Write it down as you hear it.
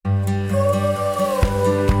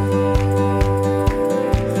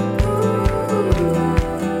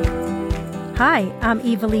Hi, I'm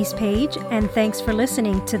Evilise Page, and thanks for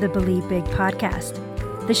listening to the Believe Big podcast,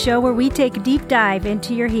 the show where we take a deep dive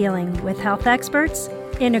into your healing with health experts,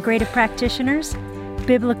 integrative practitioners,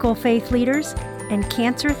 biblical faith leaders, and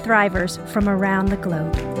cancer thrivers from around the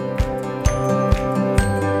globe.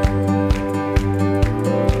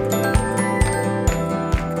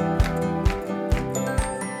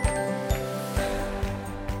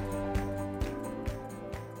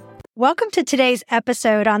 Welcome to today's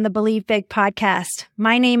episode on the Believe Big podcast.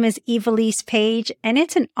 My name is Evilise Page, and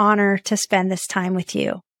it's an honor to spend this time with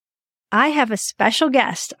you. I have a special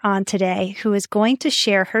guest on today who is going to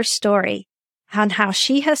share her story on how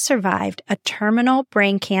she has survived a terminal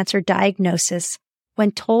brain cancer diagnosis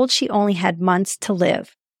when told she only had months to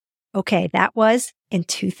live. Okay, that was in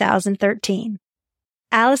 2013.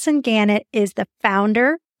 Allison Gannett is the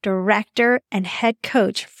founder, director, and head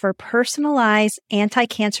coach for personalized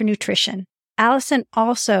anti-cancer nutrition. Allison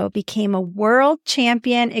also became a world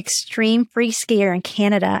champion extreme free skier in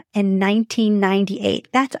Canada in 1998.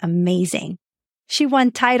 That's amazing. She won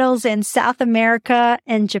titles in South America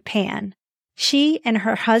and Japan. She and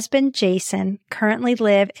her husband, Jason, currently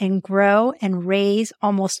live and grow and raise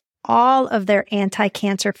almost all of their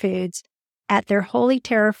anti-cancer foods at their Holy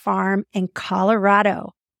Terror farm in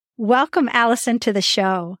Colorado. Welcome, Allison, to the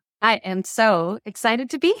show. I am so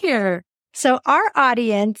excited to be here. So our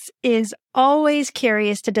audience is always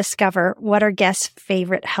curious to discover what our guest's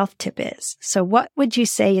favorite health tip is. So what would you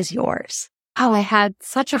say is yours? Oh, I had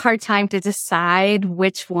such a hard time to decide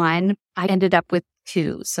which one. I ended up with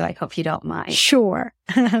two, so I hope you don't mind. Sure.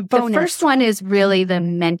 The first one is really the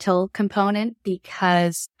mental component,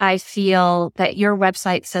 because I feel that your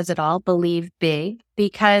website says it all, Believe Big,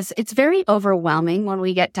 because it's very overwhelming when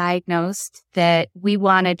we get diagnosed that we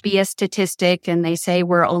want to be a statistic and they say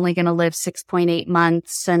we're only going to live 6.8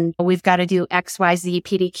 months and we've got to do XYZ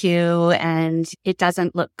PDQ and it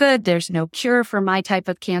doesn't look good. There's no cure for my type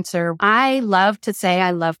of cancer. I love to say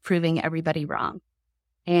I love proving everybody wrong.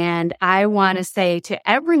 And I want to say to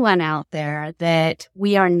everyone out there that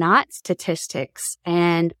we are not statistics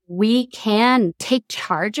and we can take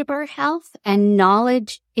charge of our health, and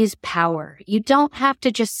knowledge is power. You don't have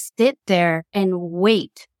to just sit there and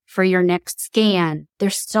wait for your next scan.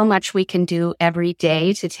 There's so much we can do every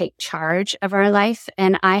day to take charge of our life.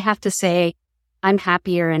 And I have to say, I'm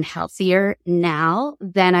happier and healthier now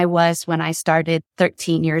than I was when I started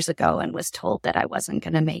 13 years ago and was told that I wasn't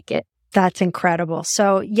going to make it. That's incredible.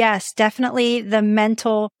 So yes, definitely the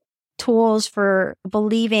mental tools for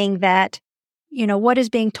believing that, what is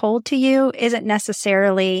being told to you isn't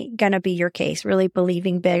necessarily going to be your case, really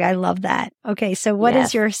believing big. I love that. Okay. So what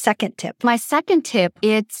is your second tip? My second tip,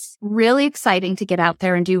 it's really exciting to get out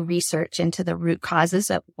there and do research into the root causes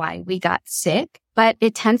of why we got sick. But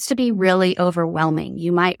it tends to be really overwhelming.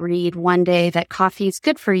 You might read one day that coffee is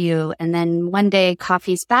good for you, and then one day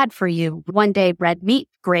coffee's bad for you. One day red meat,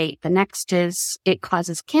 great. The next is it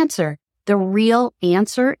causes cancer. The real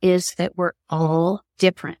answer is that we're all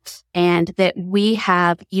different and that we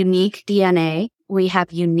have unique DNA. We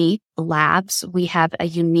have unique labs. We have a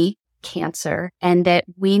unique cancer, and that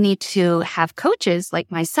we need to have coaches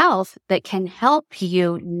like myself that can help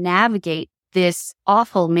you navigate this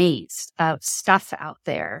awful maze of stuff out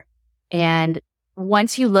there. And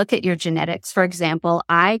once you look at your genetics, for example,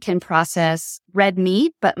 I can process red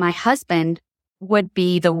meat, but my husband would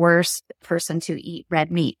be the worst person to eat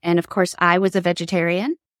red meat. And of course, I was a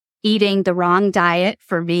vegetarian, eating the wrong diet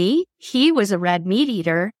for me. He was a red meat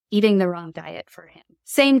eater, eating the wrong diet for him.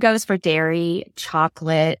 Same goes for dairy,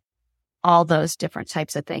 chocolate, all those different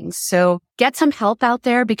types of things. So get some help out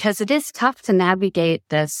there, because it is tough to navigate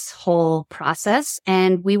this whole process.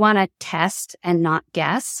 And we want to test and not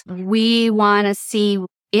guess. We want to see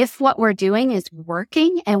if what we're doing is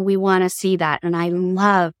working, and we want to see that. And I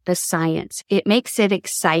love the science. It makes it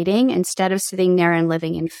exciting instead of sitting there and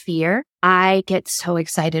living in fear. I get so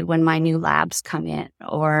excited when my new labs come in,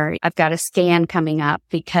 or I've got a scan coming up,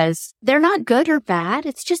 because they're not good or bad.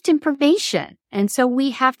 It's just information. And so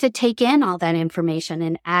we have to take in all that information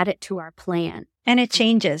and add it to our plan. And it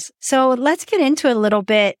changes. So let's get into it a little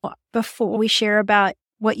bit before we share about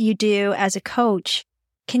what you do as a coach.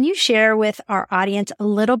 Can you share with our audience a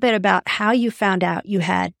little bit about how you found out you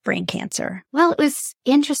had brain cancer? Well, it was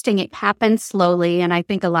interesting. It happened slowly. And I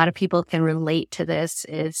think a lot of people can relate to this.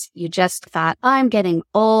 Is you just thought, oh, I'm getting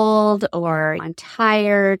old, or I'm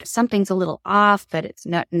tired. Something's a little off, but it's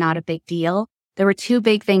not a big deal. there were two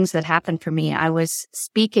big things that happened for me. I was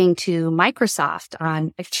speaking to Microsoft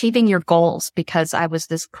on achieving your goals because I was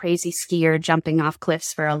this crazy skier jumping off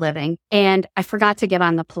cliffs for a living. And I forgot to get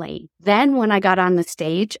on the plane. Then when I got on the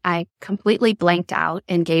stage, I completely blanked out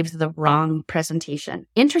and gave the wrong presentation.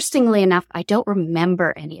 Interestingly enough, I don't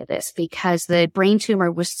remember any of this because the brain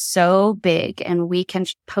tumor was so big, and we can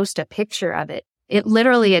post a picture of it. It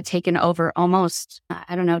literally had taken over almost,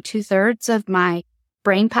 2/3 of my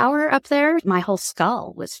brain power up there. My whole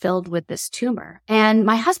skull was filled with this tumor. And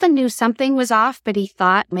my husband knew something was off, but he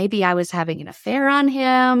thought maybe I was having an affair on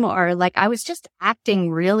him, or like I was just acting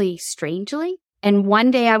really strangely. And one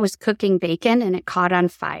day I was cooking bacon and it caught on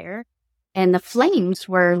fire, and the flames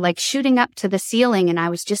were like shooting up to the ceiling. And I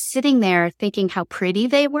was just sitting there thinking how pretty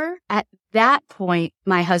they were. At that point,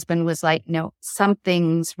 my husband was like, no,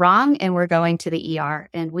 something's wrong, and we're going to the ER.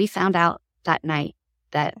 And we found out that night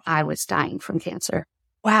that I was dying from cancer.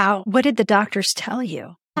 Wow. What did the doctors tell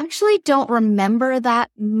you? I actually don't remember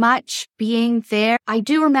that much being there. I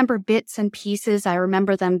do remember bits and pieces. I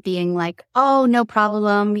remember them being like, oh, no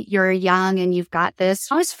problem. You're young and you've got this.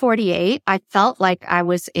 I was 48. I felt like I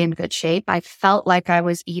was in good shape. I felt like I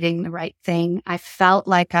was eating the right thing. I felt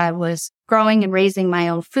like I was growing and raising my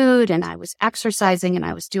own food, and I was exercising, and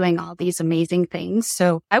I was doing all these amazing things.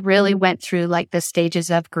 So I really went through like the stages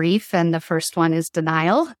of grief, and the first one is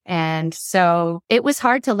denial. And so it was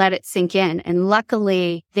hard to let it sink in. And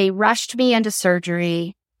luckily they rushed me into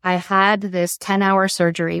surgery. I had this 10-hour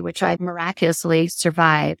surgery, which I miraculously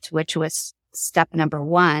survived, which was step number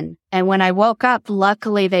 1. And when I woke up,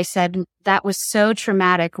 luckily they said, that was so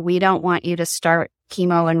traumatic. We don't want you to start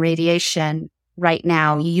chemo and radiation right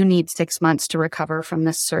now. You need 6 months to recover from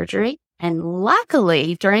this surgery. And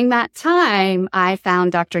luckily, during that time, I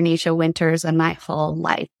found Dr. Nisha Winters, and my whole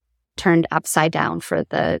life turned upside down for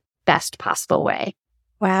the best possible way.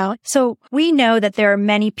 Wow. So we know that there are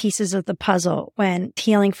many pieces of the puzzle when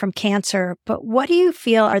healing from cancer, but what do you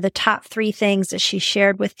feel are the top 3 things that she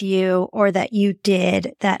shared with you or that you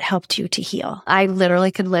did that helped you to heal? I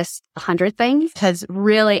literally could list 100 things, because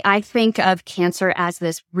really I think of cancer as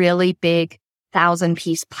this really big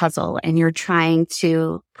 1,000-piece puzzle, and you're trying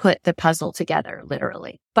to put the puzzle together,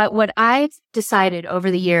 literally. But what I've decided over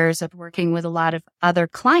the years of working with a lot of other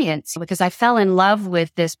clients, because I fell in love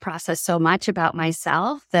with this process so much about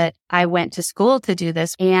myself that I went to school to do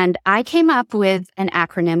this, and I came up with an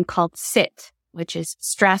acronym called SIT, which is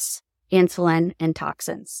stress, insulin, and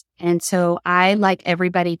toxins. And so I like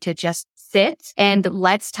everybody to just sit and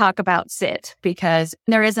let's talk about SIT, because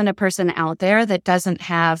there isn't a person out there that doesn't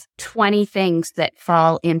have 20 things that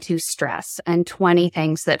fall into stress and 20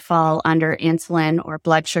 things that fall under insulin or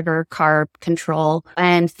blood sugar, carb control.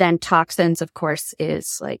 And then toxins, of course,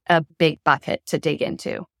 is like a big bucket to dig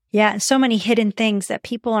into. Yeah. So many hidden things that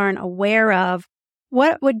people aren't aware of.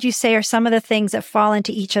 What would you say are some of the things that fall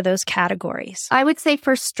into each of those categories? I would say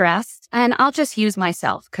for stress, and I'll just use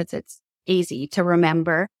myself because it's easy to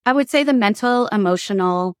remember. I would say the mental,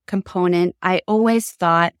 emotional component. I always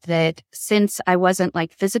thought that since I wasn't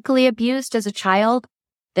like physically abused as a child,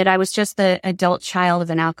 that I was just the adult child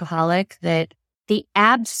of an alcoholic, that the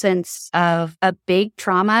absence of a big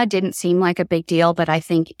trauma didn't seem like a big deal, but I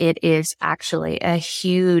think it is actually a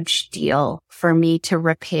huge deal for me to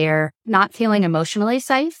repair not feeling emotionally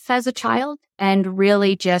safe as a child. And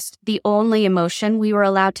really just the only emotion we were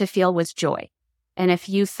allowed to feel was joy. And if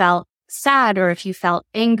you felt sad, or if you felt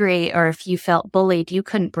angry, or if you felt bullied, you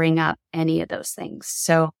couldn't bring up any of those things.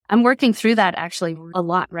 So I'm working through that actually a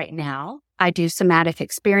lot right now. I do somatic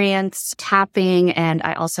experience, tapping, and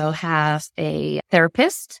I also have a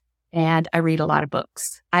therapist, and I read a lot of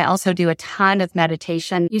books. I also do a ton of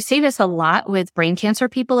meditation. You see this a lot with brain cancer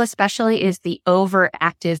people, especially, is the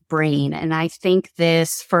overactive brain. And I think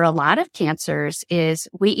this for a lot of cancers is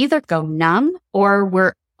we either go numb or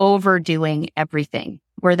we're overdoing everything.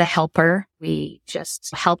 We're the helper. We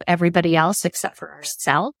just help everybody else except for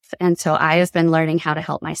ourselves. And so I have been learning how to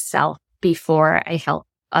help myself before I help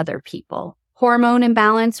other people. Hormone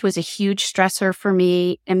imbalance was a huge stressor for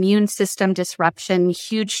me. Immune system disruption,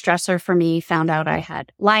 huge stressor for me. Found out I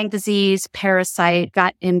had Lyme disease, parasite,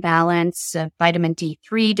 gut imbalance, vitamin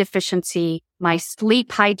D3 deficiency. My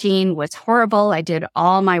sleep hygiene was horrible. I did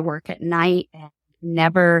all my work at night and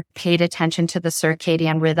never paid attention to the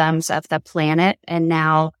circadian rhythms of the planet. And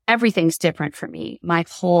now everything's different for me. My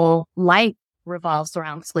whole life revolves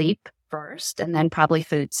around sleep first, and then probably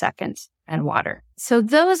food second, and water. So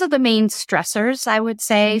those are the main stressors, I would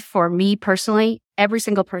say, for me personally. Every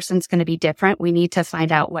single person's going to be different. We need to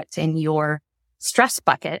find out what's in your stress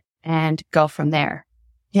bucket and go from there.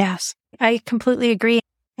 Yes, I completely agree.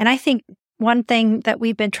 And I think One thing that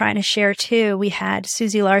we've been trying to share too, we had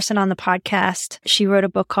Susie Larson on the podcast. She wrote a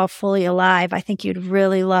book called Fully Alive. I think you'd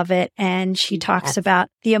really love it. And she talks about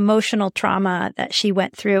the emotional trauma that she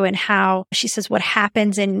went through and how she says what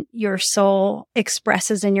happens in your soul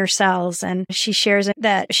expresses in your cells. And she shares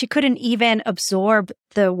that she couldn't even absorb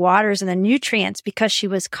the waters and the nutrients because she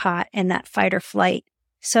was caught in that fight or flight.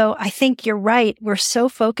 So I think you're right. We're so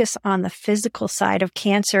focused on the physical side of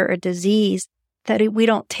cancer or disease that we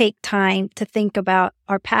don't take time to think about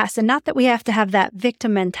our past. And not that we have to have that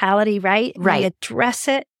victim mentality, right? Right. We address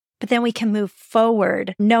it, but then we can move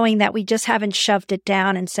forward knowing that we just haven't shoved it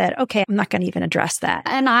down and said, okay, I'm not going to even address that.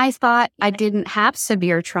 And I thought I didn't have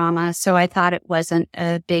severe trauma, so I thought it wasn't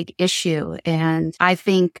a big issue. And I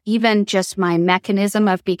think even just my mechanism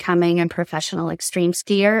of becoming a professional extreme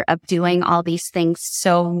skier, of doing all these things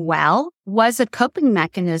so well, was a coping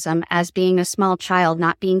mechanism as being a small child,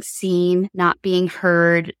 not being seen, not being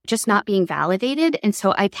heard, just not being validated. And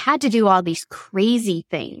so I've had to do all these crazy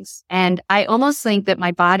things. And I almost think that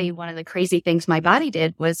my body, one of the crazy things my body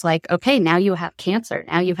did was like, okay, now you have cancer.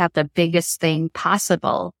 Now you have the biggest thing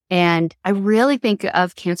possible. And I really think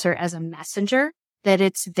of cancer as a messenger, that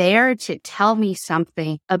it's there to tell me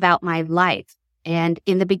something about my life. And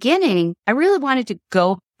in the beginning, I really wanted to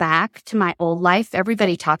go back to my old life.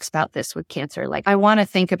 Everybody talks about this with cancer. Like, I want to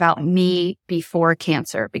think about me before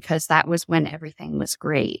cancer because that was when everything was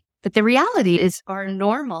great. But the reality is our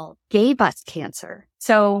normal gave us cancer.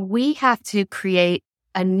 So we have to create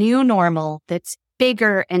a new normal that's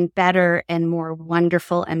bigger and better and more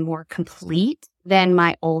wonderful and more complete than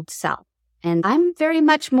my old self. And I'm very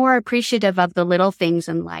much more appreciative of the little things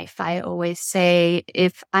in life. I always say,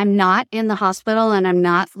 if I'm not in the hospital and I'm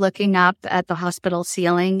not looking up at the hospital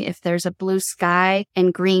ceiling, if there's a blue sky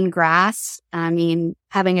and green grass, having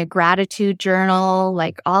a gratitude journal,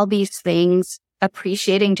 like all these things,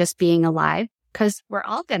 appreciating just being alive, because we're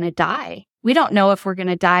all going to die. We don't know if we're going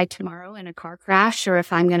to die tomorrow in a car crash or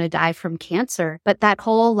if I'm going to die from cancer. But that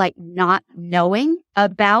whole not knowing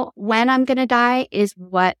about when I'm going to die is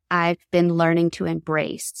what I've been learning to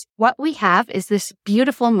embrace. What we have is this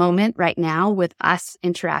beautiful moment right now with us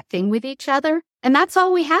interacting with each other. And that's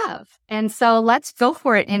all we have. And so let's go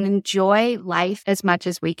for it and enjoy life as much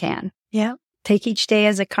as we can. Yeah. Take each day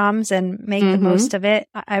as it comes and make the most of it.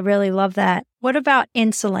 I really love that. What about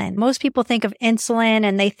insulin? Most people think of insulin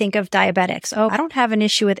and they think of diabetics. Oh, I don't have an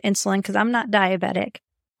issue with insulin because I'm not diabetic.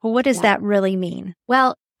 Well, what does that really mean?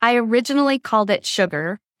 Well, I originally called it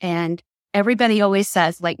sugar, and everybody always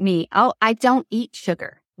says, like me, oh, I don't eat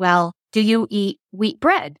sugar. Well, do you eat wheat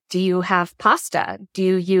bread? Do you have pasta?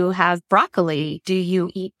 Do you have broccoli? Do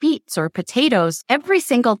you eat beets or potatoes? Every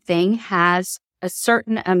single thing has a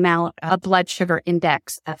certain amount of blood sugar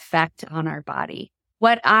index effect on our body.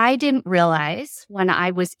 What I didn't realize when I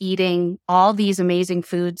was eating all these amazing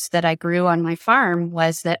foods that I grew on my farm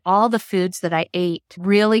was that all the foods that I ate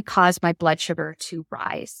really caused my blood sugar to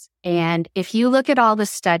rise. And if you look at all the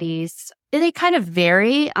studies, they kind of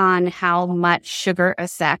vary on how much sugar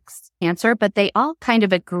affects cancer, but they all kind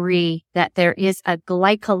of agree that there is a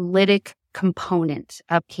glycolytic component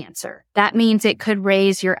of cancer. That means it could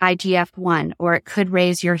raise your IGF-1, or it could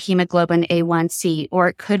raise your hemoglobin A1C, or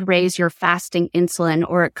it could raise your fasting insulin,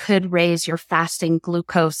 or it could raise your fasting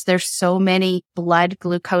glucose. There's so many blood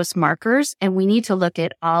glucose markers, and we need to look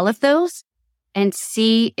at all of those and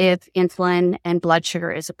see if insulin and blood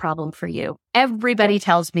sugar is a problem for you. Everybody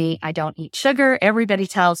tells me I don't eat sugar. Everybody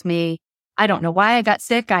tells me I don't know why I got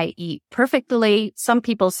sick. I eat perfectly. Some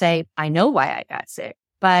people say I know why I got sick.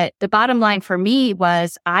 But the bottom line for me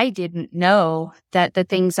was I didn't know that the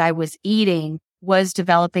things I was eating was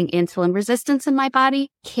developing insulin resistance in my body.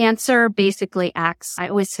 Cancer basically acts, I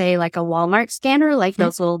always say, like a Walmart scanner, like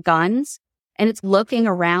those little guns, and it's looking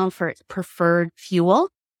around for its preferred fuel.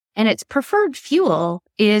 And its preferred fuel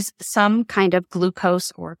is some kind of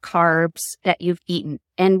glucose or carbs that you've eaten.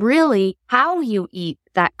 And really, how you eat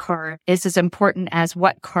that carb is as important as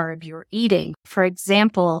what carb you're eating. For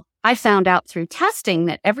example, I found out through testing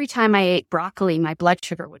that every time I ate broccoli, my blood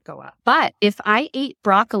sugar would go up. But if I ate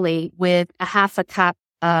broccoli with a half a cup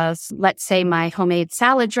of, let's say, my homemade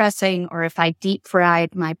salad dressing, or if I deep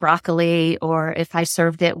fried my broccoli, or if I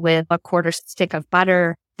served it with a quarter stick of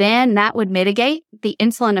butter, then that would mitigate the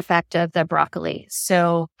insulin effect of the broccoli.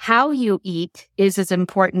 So how you eat is as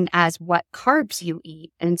important as what carbs you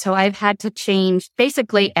eat. And so I've had to change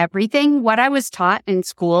basically everything. What I was taught in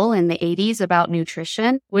school in the 80s about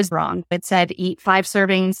nutrition was wrong. It said eat 5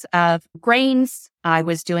 servings of grains. I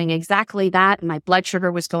was doing exactly that. My blood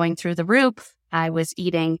sugar was going through the roof. I was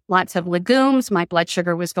eating lots of legumes. My blood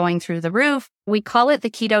sugar was going through the roof. We call it the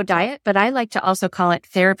keto diet, but I like to also call it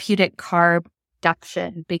therapeutic carb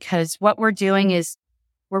reduction, because what we're doing is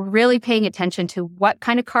we're really paying attention to what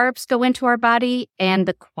kind of carbs go into our body and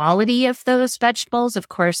the quality of those vegetables. Of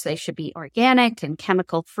course, they should be organic and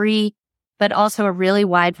chemical free, but also a really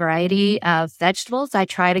wide variety of vegetables. I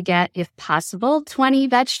try to get, if possible, 20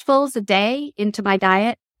 vegetables a day into my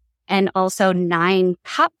diet, and also 9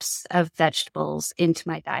 cups of vegetables into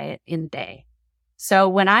my diet in a day. So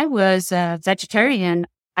when I was a vegetarian,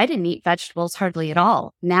 I didn't eat vegetables hardly at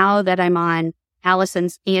all. Now that I'm on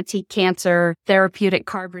Allison's anti-cancer therapeutic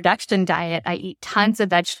carb reduction diet, I eat tons of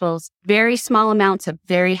vegetables, very small amounts of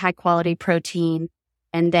very high quality protein,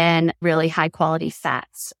 and then really high quality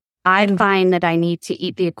fats. I find that I need to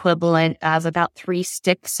eat the equivalent of about 3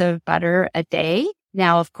 sticks of butter a day.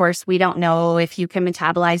 Now, of course, we don't know if you can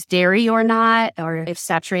metabolize dairy or not, or if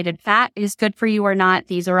saturated fat is good for you or not.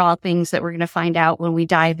 These are all things that we're going to find out when we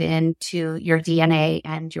dive into your DNA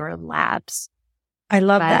and your labs. I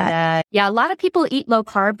love that. Yeah, a lot of people eat low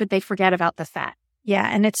carb, but they forget about the fat. Yeah.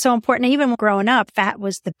 And it's so important. Even growing up, fat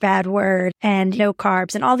was the bad word, and no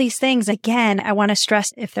carbs and all these things. Again, I want to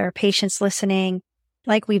stress, if there are patients listening,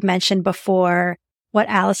 like we've mentioned before, what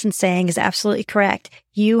Allison's saying is absolutely correct.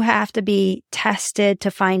 You have to be tested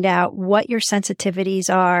to find out what your sensitivities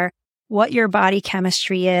are, what your body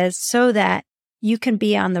chemistry is, so that you can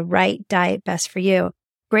be on the right diet best for you.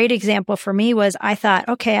 Great example for me was, I thought,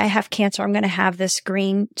 okay, I have cancer. I'm going to have this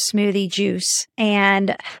green smoothie juice.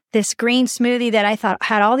 And this green smoothie that I thought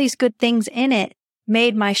had all these good things in it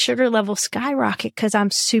made my sugar level skyrocket, because I'm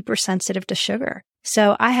super sensitive to sugar.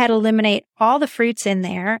 So I had to eliminate all the fruits in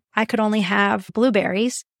there. I could only have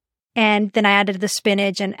blueberries. And then I added the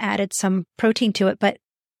spinach and added some protein to it. But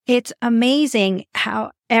it's amazing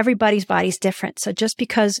how everybody's body's different. So just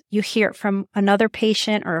because you hear it from another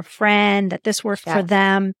patient or a friend that this worked for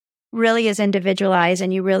them really is individualized.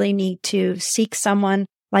 And you really need to seek someone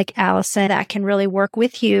like Allison that can really work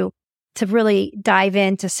with you to really dive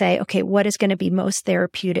in to say, okay, what is going to be most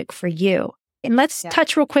therapeutic for you? And let's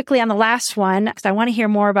touch real quickly on the last one, because I want to hear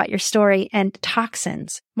more about your story, and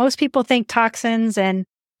toxins. Most people think toxins and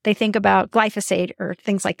they think about glyphosate or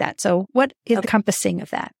things like that. So what is encompassing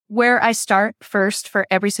of that? Where I start first for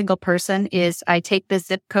every single person is I take the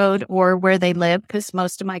zip code or where they live, because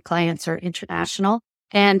most of my clients are international.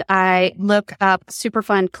 And I look up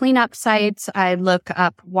Superfund cleanup sites. I look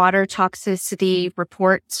up water toxicity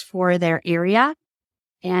reports for their area.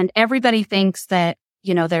 And everybody thinks that,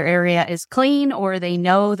 you know, their area is clean, or they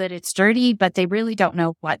know that it's dirty, but they really don't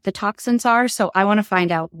know what the toxins are. So I want to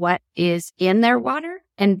find out what is in their water.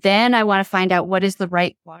 And then I want to find out what is the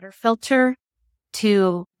right water filter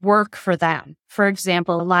to work for them. For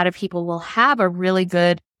example, a lot of people will have a really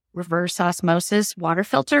good reverse osmosis water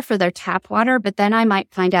filter for their tap water, but then I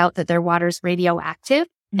might find out that their water is radioactive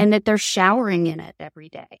and that they're showering in it every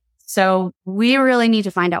day. So we really need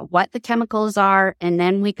to find out what the chemicals are, and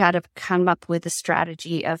then we got to come up with a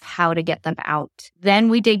strategy of how to get them out. Then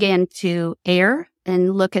we dig into air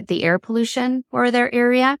and look at the air pollution for their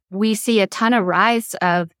area. We see a ton of rise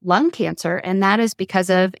of lung cancer, and that is because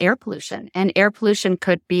of air pollution. And air pollution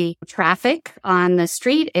could be traffic on the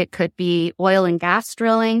street. It could be oil and gas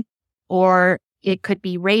drilling, or it could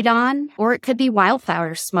be radon, or it could be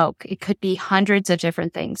wildfire smoke. It could be hundreds of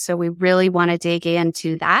different things. So we really want to dig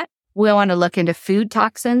into that. We want to look into food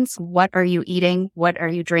toxins. What are you eating? What are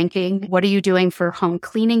you drinking? What are you doing for home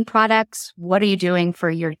cleaning products? What are you doing for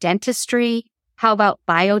your dentistry? How about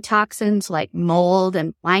biotoxins like mold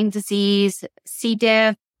and Lyme disease, C.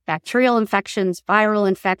 diff, bacterial infections, viral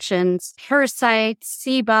infections, parasites,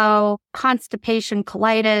 SIBO, constipation,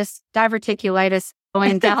 colitis, diverticulitis,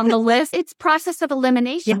 going down the list? It's process of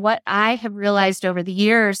elimination. Yeah. What I have realized over the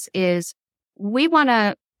years is we want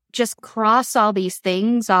to just cross all these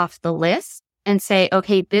things off the list and say,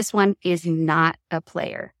 okay, this one is not a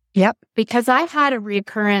player. Yep. Because I had a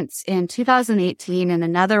reoccurrence in 2018 and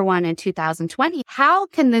another one in 2020. How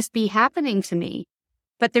can this be happening to me?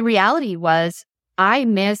 But the reality was I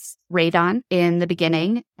missed radon in the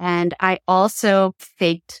beginning, and I also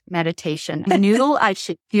faked meditation. I knew I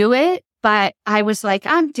should do it, but I was like,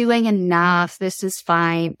 I'm doing enough. This is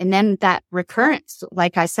fine. And then that recurrence,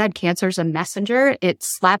 like I said, cancer's a messenger. It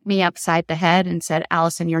slapped me upside the head and said,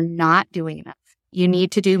 Allison, you're not doing enough. You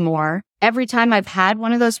need to do more. Every time I've had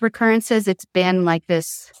one of those recurrences, it's been like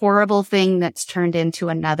this horrible thing that's turned into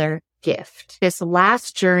another gift. This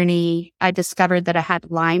last journey, I discovered that I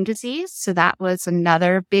had Lyme disease. So that was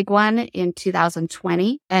another big one in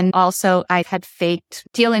 2020. And also I had faked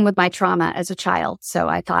dealing with my trauma as a child. So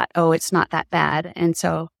I thought, oh, it's not that bad. And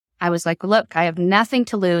so I was like, look, I have nothing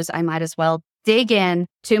to lose. I might as well dig in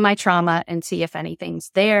to my trauma and see if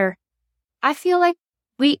anything's there. I feel like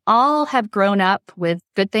we all have grown up with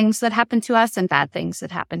good things that happen to us and bad things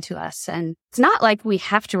that happen to us. And it's not like we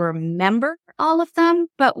have to remember all of them,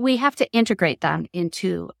 but we have to integrate them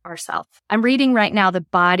into ourselves. I'm reading right now, The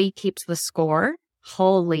Body Keeps the Score.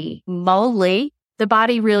 Holy moly. The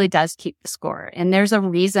body really does keep the score. And there's a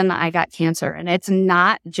reason I got cancer. And it's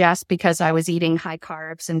not just because I was eating high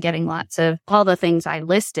carbs and getting lots of all the things I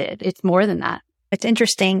listed. It's more than that. It's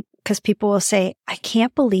interesting because people will say, I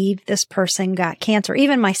can't believe this person got cancer.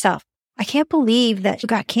 Even myself. I can't believe that you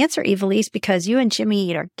got cancer, Evilise, because you and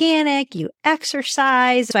Jimmy eat organic, you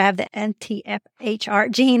exercise. So I have the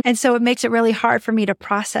NTFHR gene. And so it makes it really hard for me to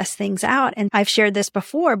process things out. And I've shared this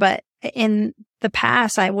before, but in the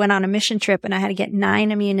past, I went on a mission trip and I had to get 9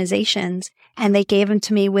 immunizations and they gave them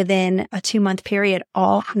to me within a 2-month period,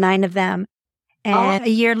 all 9 of them. And a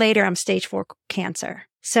year later, I'm stage 4 cancer.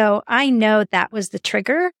 So I know that was the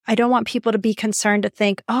trigger. I don't want people to be concerned to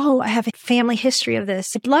think, oh, I have a family history of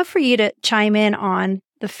this. I'd love for you to chime in on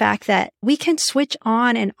the fact that we can switch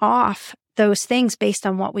on and off those things based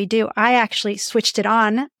on what we do. I actually switched it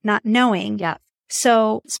on, not knowing. Yeah.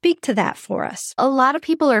 So speak to that for us. A lot of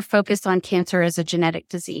people are focused on cancer as a genetic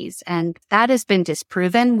disease, and that has been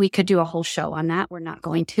disproven. We could do a whole show on that. We're not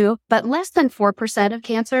going to. But less than 4% of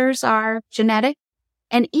cancers are genetic.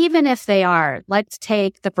 And even if they are, let's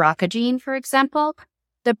take the BRCA gene, for example.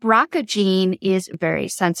 The BRCA gene is very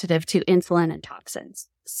sensitive to insulin and toxins.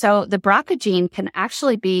 So the BRCA gene can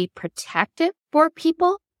actually be protective for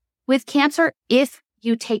people with cancer if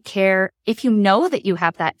you take care, if you know that you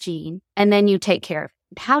have that gene, and then you take care of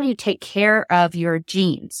it. How do you take care of your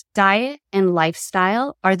genes? Diet and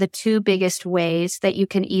lifestyle are the 2 biggest ways that you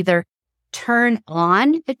can either turn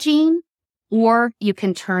on a gene or you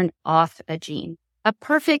can turn off a gene. A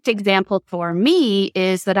perfect example for me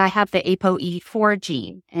is that I have the ApoE4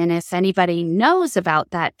 gene. And if anybody knows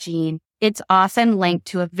about that gene, it's often linked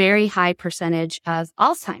to a very high percentage of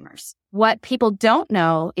Alzheimer's. What people don't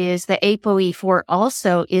know is the ApoE4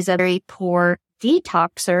 also is a very poor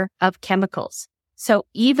detoxer of chemicals. So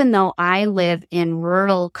even though I live in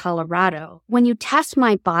rural Colorado, when you test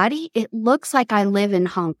my body, it looks like I live in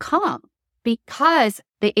Hong Kong because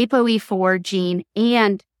the ApoE4 gene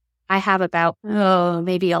and I have about,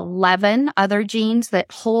 maybe 11 other genes that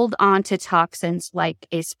hold on to toxins like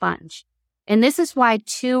a sponge. And this is why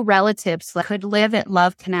 2 relatives that could live at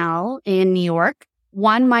Love Canal in New York,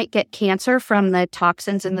 one might get cancer from the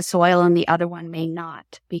toxins in the soil and the other one may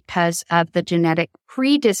not because of the genetic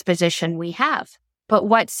predisposition we have. But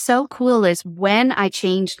what's so cool is when I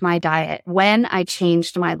changed my diet, when I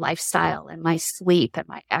changed my lifestyle and my sleep and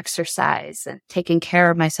my exercise and taking care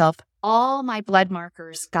of myself, all my blood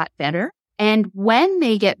markers got better. And when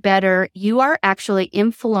they get better, you are actually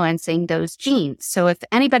influencing those genes. So if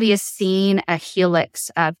anybody has seen a helix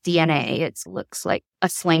of DNA, it looks like a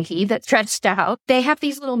slinky that's stretched out. They have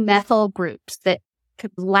these little methyl groups that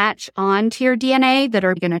could latch on to your DNA that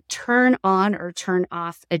are going to turn on or turn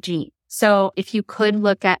off a gene. So if you could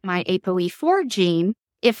look at my ApoE4 gene,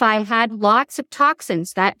 if I had lots of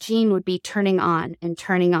toxins, that gene would be turning on and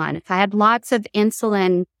turning on. If I had lots of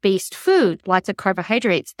insulin-based food, lots of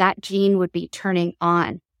carbohydrates, that gene would be turning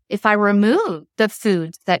on. If I remove the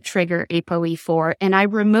foods that trigger ApoE4 and I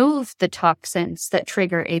remove the toxins that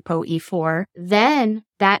trigger ApoE4, then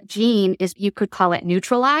that gene is, you could call it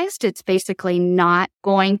neutralized. It's basically not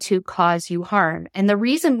going to cause you harm. And the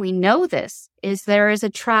reason we know this is there is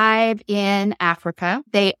a tribe in Africa.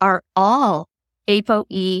 They are all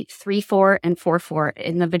ApoE34 and 44,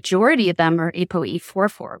 and the majority of them are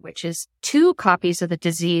ApoE44, which is 2 copies of the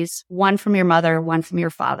disease, one from your mother, one from your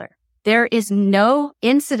father. There is no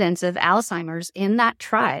incidence of Alzheimer's in that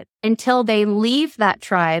tribe until they leave that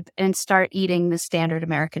tribe and start eating the standard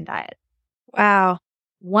American diet. Wow.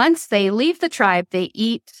 Once they leave the tribe, they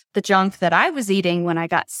eat the junk that I was eating when I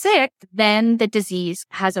got sick, then the disease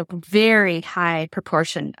has a very high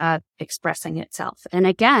proportion of expressing itself. And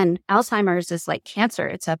again, Alzheimer's is like cancer.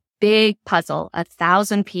 It's a big puzzle, a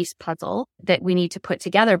 1,000-piece puzzle that we need to put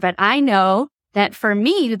together. But I know that for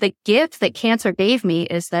me, the gift that cancer gave me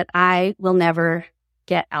is that I will never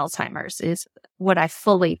get Alzheimer's, is what I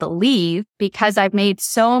fully believe, because I've made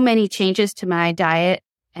so many changes to my diet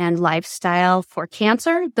and lifestyle for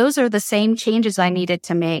cancer. Those are the same changes I needed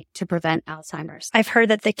to make to prevent Alzheimer's. I've heard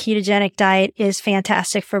that the ketogenic diet is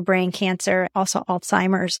fantastic for brain cancer, also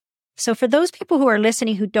Alzheimer's. So for those people who are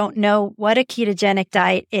listening who don't know what a ketogenic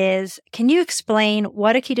diet is, can you explain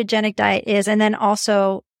what a ketogenic diet is and then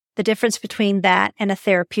also the difference between that and a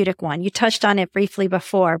therapeutic one? You touched on it briefly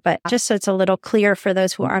before, but just so it's a little clear for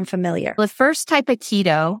those who aren't familiar. The first type of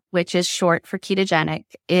keto, which is short for ketogenic,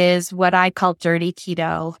 is what I call dirty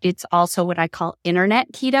keto. It's also what I call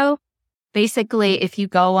internet keto. Basically, if you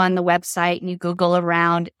go on the website and you Google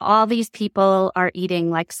around, all these people are eating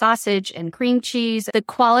like sausage and cream cheese. The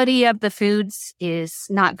quality of the foods is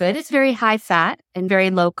not good. It's very high fat and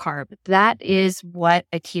very low carb. That is what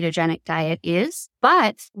a ketogenic diet is.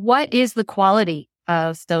 But what is the quality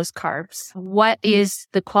of those carbs? What is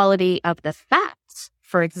the quality of the fats?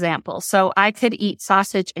 For example, so I could eat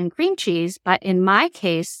sausage and cream cheese, but in my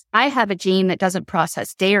case, I have a gene that doesn't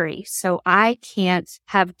process dairy. So I can't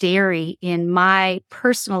have dairy in my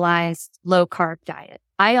personalized low carb diet.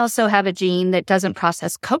 I also have a gene that doesn't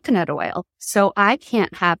process coconut oil. So I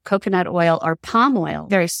can't have coconut oil or palm oil,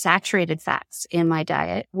 very saturated fats in my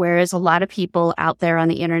diet. Whereas a lot of people out there on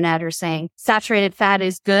the internet are saying saturated fat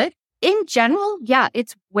is good. In general, yeah,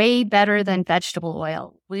 it's way better than vegetable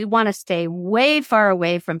oil. We want to stay way far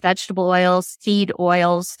away from vegetable oils, seed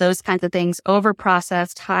oils, those kinds of things,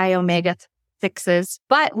 overprocessed, high omega-6s.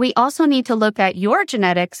 But we also need to look at your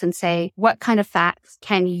genetics and say, what kind of fats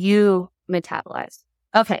can you metabolize?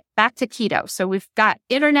 Okay, back to keto. So we've got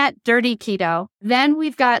internet dirty keto. Then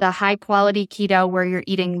we've got the high quality keto where you're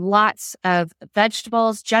eating lots of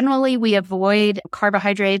vegetables. Generally, we avoid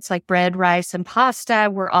carbohydrates like bread, rice, and pasta.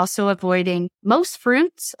 We're also avoiding most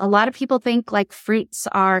fruits. A lot of people think like fruits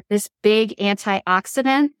are this big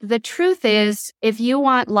antioxidant. The truth is, if you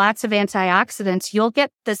want lots of antioxidants, you'll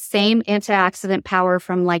get the same antioxidant power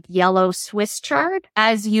from like yellow Swiss chard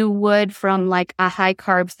as you would from like a high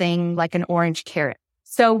carb thing like an orange carrot.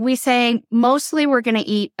 So we say mostly we're going to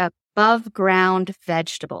eat above ground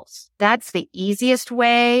vegetables. That's the easiest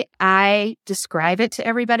way I describe it to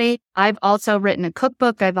everybody. I've also written a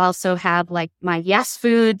cookbook. I've also have like my yes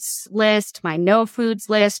foods list, my no foods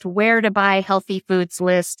list, where to buy healthy foods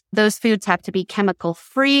list. Those foods have to be chemical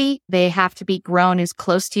free. They have to be grown as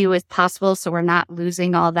close to you as possible. So we're not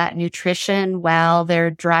losing all that nutrition while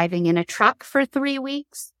they're driving in a truck for 3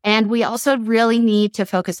 weeks. And we also really need to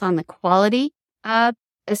focus on the quality of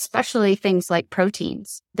especially things like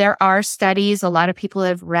proteins. There are studies, a lot of people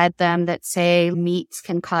have read them, that say meats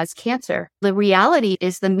can cause cancer. The reality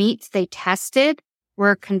is the meats they tested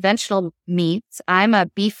were conventional meats. I'm a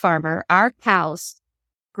beef farmer. Our cows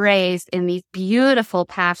graze in these beautiful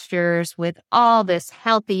pastures with all this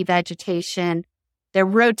healthy vegetation. They're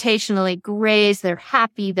rotationally grazed. They're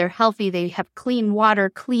happy. They're healthy. They have clean water,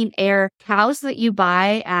 clean air. Cows that you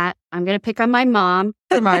buy at, I'm going to pick on my mom,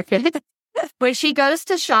 the market. When she goes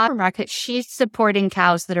to shop market, she's supporting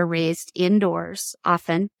cows that are raised indoors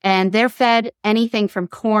often, and they're fed anything from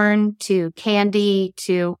corn to candy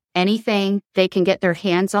to anything they can get their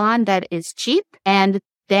hands on that is cheap. And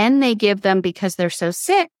then they give them, because they're so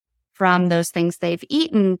sick from those things they've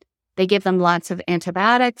eaten, they give them lots of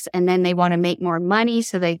antibiotics, and then they want to make more money.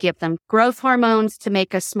 So they give them growth hormones to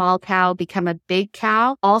make a small cow become a big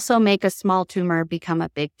cow, also make a small tumor become a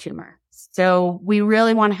big tumor. So we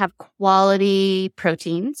really want to have quality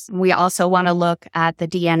proteins. We also want to look at the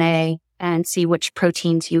DNA and see which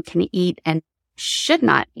proteins you can eat and should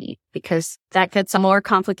not eat, because that gets more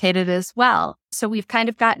complicated as well. So we've kind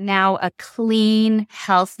of got now a clean,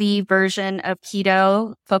 healthy version of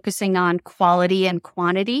keto, focusing on quality and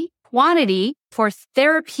quantity. Quantity, for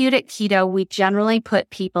therapeutic keto, we generally put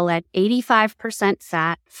people at 85%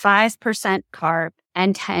 fat, 5% carb,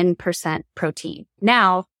 and 10% protein.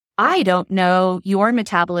 Now, I don't know your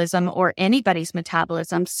metabolism or anybody's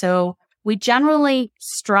metabolism, so we generally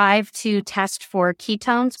strive to test for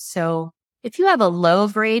ketones. So if you have a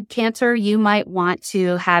low-grade cancer, you might want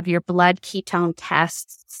to have your blood ketone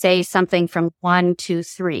test say something from 1 to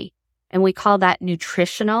 3, and we call that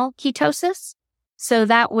nutritional ketosis. So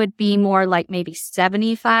that would be more like maybe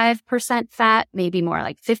 75% fat, maybe more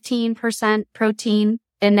like 15% protein.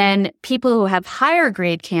 And then people who have higher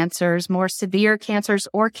grade cancers, more severe cancers,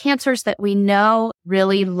 or cancers that we know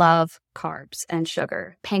really love carbs and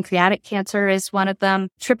sugar. Pancreatic cancer is one of them.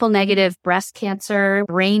 Triple negative breast cancer,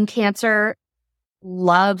 brain cancer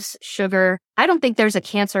loves sugar. I don't think there's a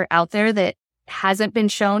cancer out there that hasn't been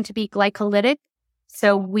shown to be glycolytic.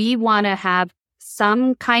 So we want to have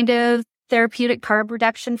some kind of therapeutic carb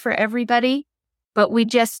reduction for everybody, but we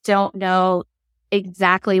just don't know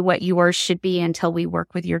exactly what yours should be until we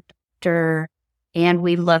work with your doctor and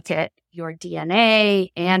we look at your DNA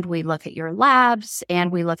and we look at your labs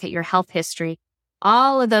and we look at your health history.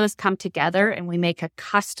 All of those come together and we make a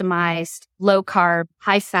customized low carb,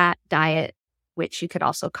 high fat diet, which you could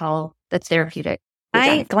also call the therapeutic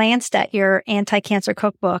I glanced at your anti-cancer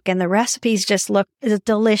cookbook and the recipes just look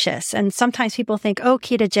delicious. And sometimes people think, oh,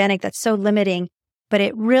 ketogenic, that's so limiting. But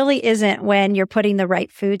it really isn't when you're putting the right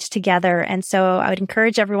foods together. And so I would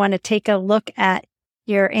encourage everyone to take a look at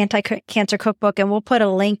your anti-cancer cookbook, and we'll put a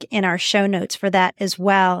link in our show notes for that as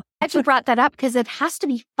well. I actually brought that up because it has to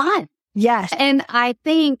be fun. Yes. And I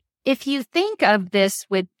think if you think of this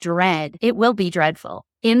with dread, it will be dreadful.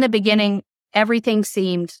 In the beginning, everything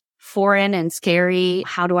seemed foreign and scary.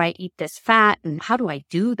 How do I eat this fat? And how do I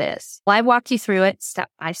do this? Well, I walked you through it step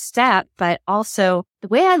by step, but also the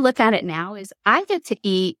way I look at it now is I get to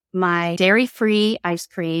eat my dairy-free ice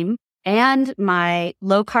cream and my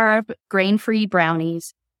low-carb, grain-free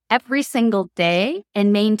brownies every single day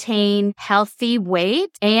and maintain healthy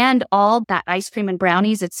weight. And all that ice cream and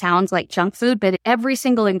brownies, it sounds like junk food, but every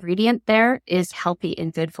single ingredient there is healthy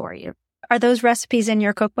and good for you. Are those recipes in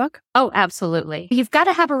your cookbook? Oh, absolutely. You've got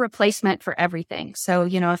to have a replacement for everything. So,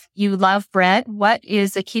 if you love bread, what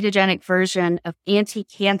is a ketogenic version of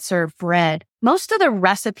anti-cancer bread? Most of the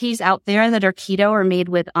recipes out there that are keto are made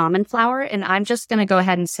with almond flour. And I'm just going to go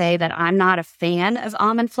ahead and say that I'm not a fan of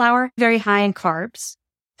almond flour. Very high in carbs.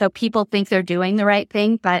 So people think they're doing the right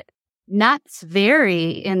thing, but nuts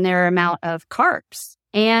vary in their amount of carbs.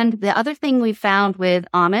 And the other thing we found with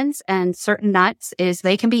almonds and certain nuts is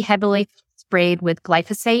they can be heavily sprayed with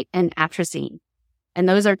glyphosate and atrazine. And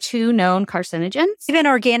those are two known carcinogens. Even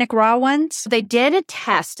organic raw ones? They did a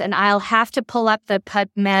test, and I'll have to pull up the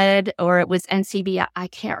PubMed, or it was NCB. I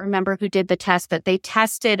can't remember who did the test, but they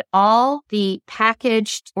tested all the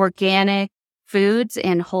packaged organic foods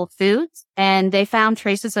in Whole Foods, and they found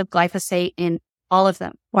traces of glyphosate in all of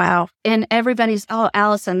them. Wow. And everybody's, oh,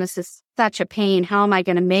 Allison, this is such a pain. How am I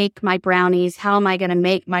going to make my brownies? How am I going to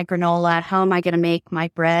make my granola? How am I going to make my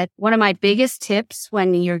bread? One of my biggest tips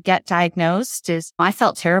when you get diagnosed is I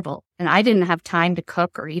felt terrible and I didn't have time to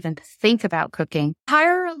cook or even to think about cooking.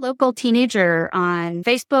 Hire a local teenager on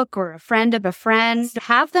Facebook or a friend of a friend.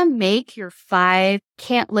 Have them make your 5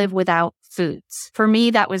 can't live without foods. For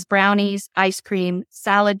me, that was brownies, ice cream,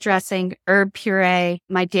 salad dressing, herb puree,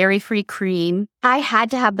 my dairy-free cream. I had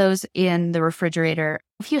to have those in the refrigerator.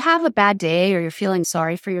 If you have a bad day or you're feeling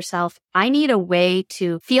sorry for yourself, I need a way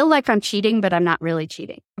to feel like I'm cheating, but I'm not really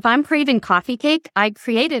cheating. If I'm craving coffee cake, I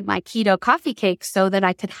created my keto coffee cake so that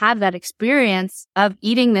I could have that experience of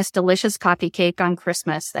eating this delicious coffee cake on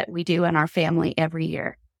Christmas that we do in our family every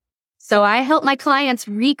year. So I help my clients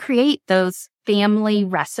recreate those family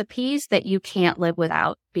recipes that you can't live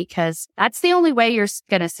without, because that's the only way you're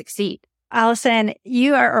going to succeed. Allison,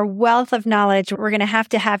 you are a wealth of knowledge. We're going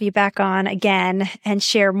to have you back on again and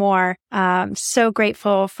share more. So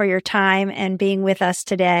grateful for your time and being with us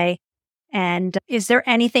today. And is there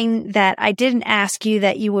anything that I didn't ask you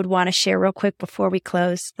that you would want to share real quick before we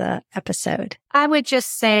close the episode? I would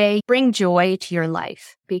just say bring joy to your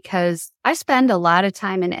life, because I spend a lot of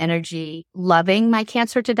time and energy loving my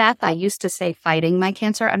cancer to death. I used to say fighting my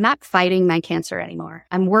cancer. I'm not fighting my cancer anymore.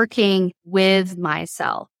 I'm working with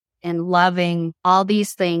myself and loving all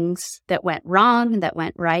these things that went wrong and that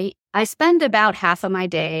went right. I spend about half of my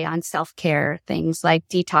day on self-care, things like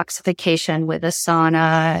detoxification with a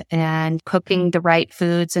sauna and cooking the right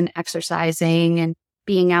foods and exercising and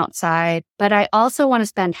being outside. But I also want to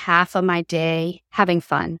spend half of my day having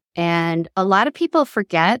fun. And a lot of people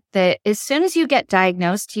forget that as soon as you get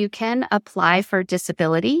diagnosed, you can apply for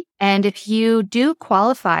disability. And if you do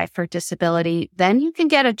qualify for disability, then you can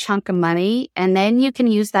get a chunk of money, and then you can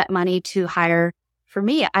use that money to hire. For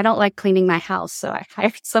me, I don't like cleaning my house, so I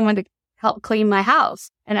hired someone to help clean my house,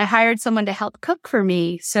 and I hired someone to help cook for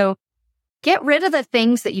me. So get rid of the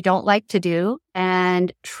things that you don't like to do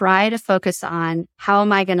and try to focus on how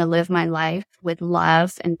am I going to live my life with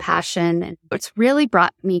love and passion. And it's really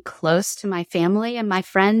brought me close to my family and my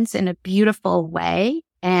friends in a beautiful way.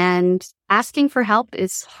 And asking for help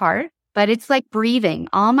is hard, but it's like breathing.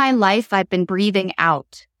 All my life, I've been breathing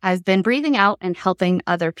out. I've been breathing out and helping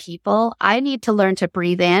other people. I need to learn to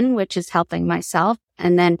breathe in, which is helping myself,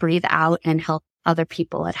 and then breathe out and help other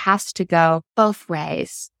people. It has to go both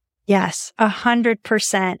ways. Yes,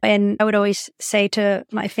 100%. And I would always say to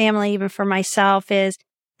my family, even for myself, is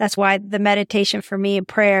that's why the meditation for me and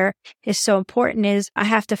prayer is so important, is I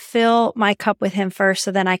have to fill my cup with him first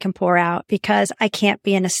so then I can pour out, because I can't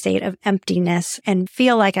be in a state of emptiness and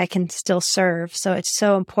feel like I can still serve. So it's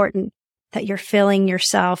so important that you're filling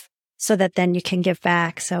yourself so that then you can give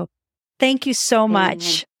back. So thank you so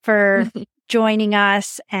much for joining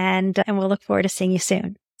us, and we'll look forward to seeing you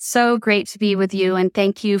soon. So great to be with you, and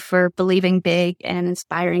thank you for believing big and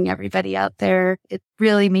inspiring everybody out there. It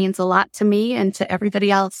really means a lot to me and to everybody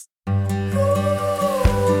else.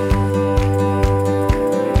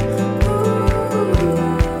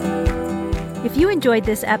 enjoyed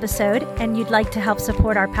this episode and you'd like to help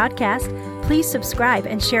support our podcast, please subscribe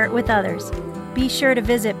and share it with others. Be sure to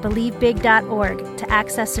visit believebig.org to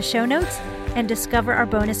access the show notes and discover our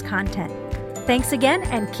bonus content. Thanks again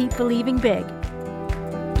and keep believing big.